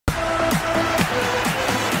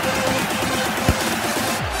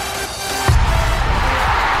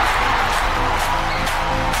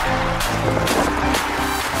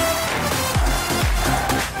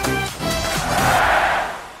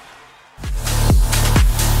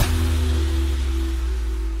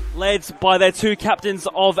led by their two captains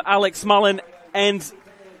of Alex Mullen and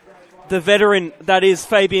the veteran that is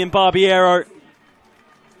Fabian Barbiero.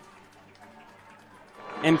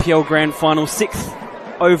 NPL Grand Final,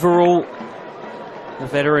 6th overall. The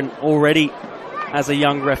veteran already as a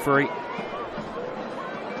young referee.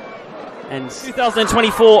 And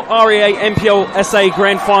 2024 REA NPL SA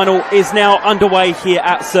Grand Final is now underway here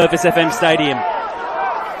at ServiceFM Stadium.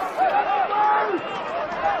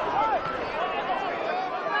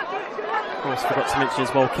 Of course, forgot to mention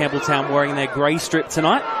as well, Campbelltown wearing their grey strip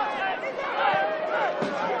tonight.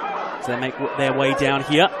 So they make their way down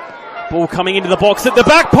here. Ball coming into the box at the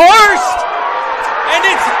back post! And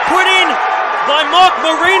it's put in by Mark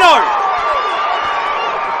Marino.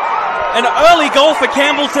 An early goal for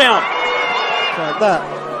Campbelltown. Like that.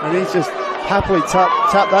 And he's just happily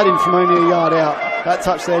tapped that in from only a yard out. That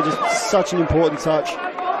touch there, just such an important touch.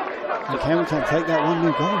 And Campbelltown take that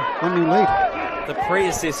 1-0 goal, 1-0 lead. The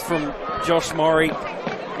pre-assist from Josh Murray,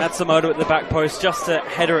 Matsumoto at the back post just to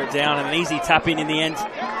header it down, and an easy tap in the end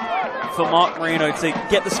for Mark Marino to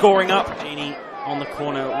get the scoring up. Genie on the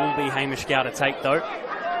corner, it will be Hamish Gow to take though.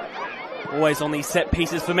 Always on these set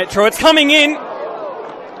pieces for Metro. It's coming in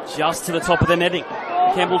just to the top of the netting.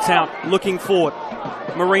 Campbelltown looking forward.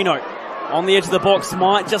 Marino on the edge of the box,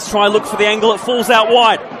 might just try look for the angle. It falls out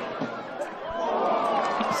wide.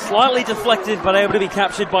 Slightly deflected, but able to be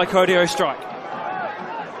captured by Cody O'Strike.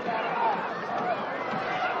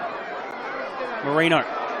 Marino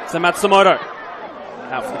to Matsumoto.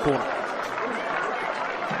 Out for the corner.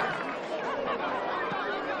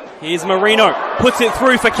 Here's Marino. Puts it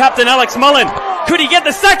through for captain Alex Mullen. Could he get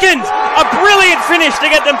the second? A brilliant finish to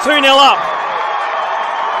get them 2-0 up.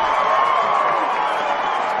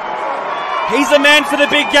 He's the man for the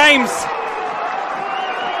big games.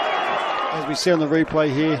 As we see on the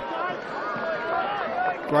replay here,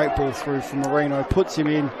 great ball through from Marino. Puts him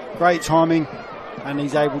in. Great timing. And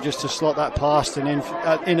he's able just to slot that past and in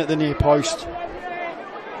at the near post.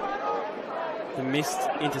 The missed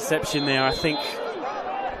interception there, I think,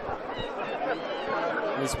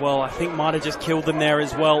 as well. I think might have just killed them there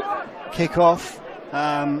as well. Kick off.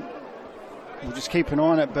 We'll just keep an eye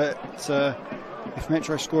on it, but if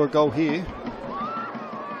Metro score a goal here,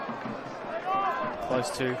 close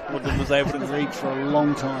to. Woodland was able to lead for a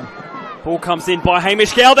long time. Ball comes in by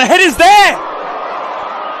Hamish Gow. The header's there!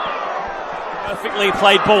 Perfectly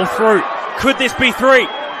played ball through. Could this be 3?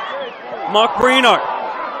 Mark Marino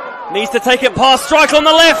needs to take it past Strike on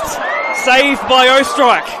the left. Saved by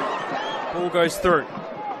O'Strike. Ball goes through.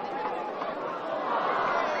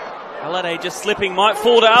 Halliday just slipping, might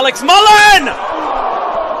fall to Alex Mullen!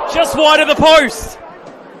 Just wide of the post.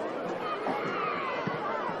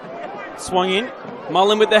 Swung in.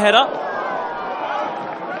 Mullen with the header.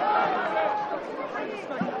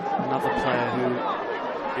 Another player who,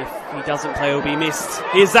 if he doesn't play, will be missed.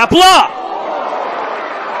 Here's Zappler!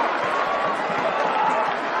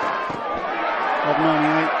 Of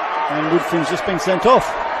 98, and Woodfin's just been sent off.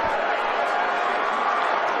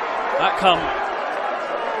 That come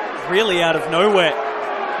really out of nowhere.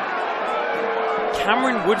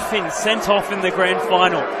 Cameron Woodfin sent off in the grand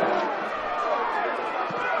final.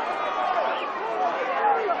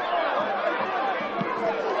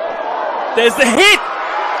 There's the hit!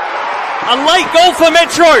 A late goal for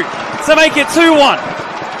Metro to make it 2-1.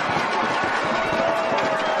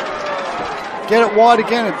 Get it wide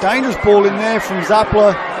again, a dangerous ball in there from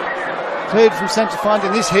Zappler. Cleared from centre front,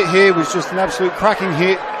 and this hit here was just an absolute cracking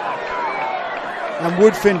hit. And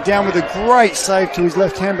Woodfin down with a great save to his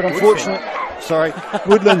left hand, but unfortunately,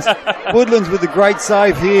 Woodlands with a great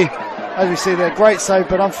save here. As we see there, great save,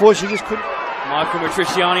 but unfortunately just couldn't. Michael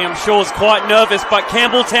Matriciani, I'm sure, is quite nervous, but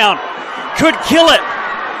Campbelltown could kill it.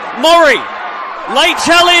 Murray, late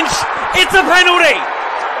challenge, it's a penalty.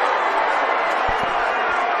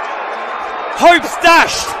 Hopes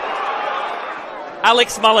dashed.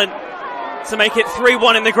 Alex Mullen to make it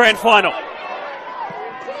 3-1 in the grand final.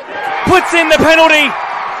 Puts in the penalty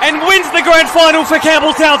and wins the grand final for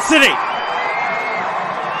Campbelltown City.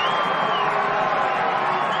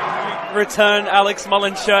 Return Alex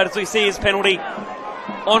Mullen's shirt as we see his penalty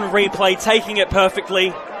on replay, taking it perfectly.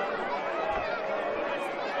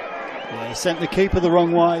 Yeah, he sent the keeper the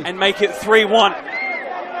wrong way. And make it 3-1.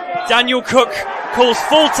 Daniel Cook calls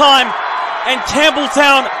full time and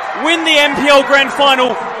Campbelltown win the NPL Grand Final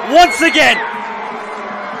once again.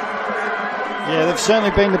 Yeah, they've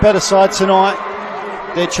certainly been the better side tonight.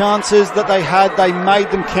 Their chances that they had, they made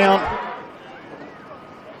them count.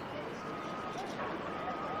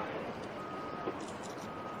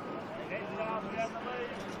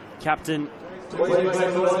 Captain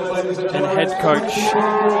and head coach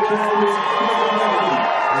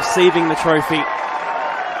receiving the trophy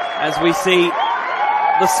as we see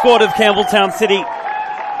the squad of Campbelltown City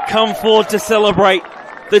come forward to celebrate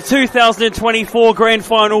the 2024 Grand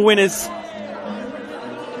Final winners.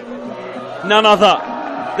 None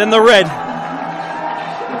other than the red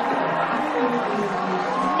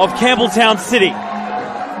of Campbelltown City.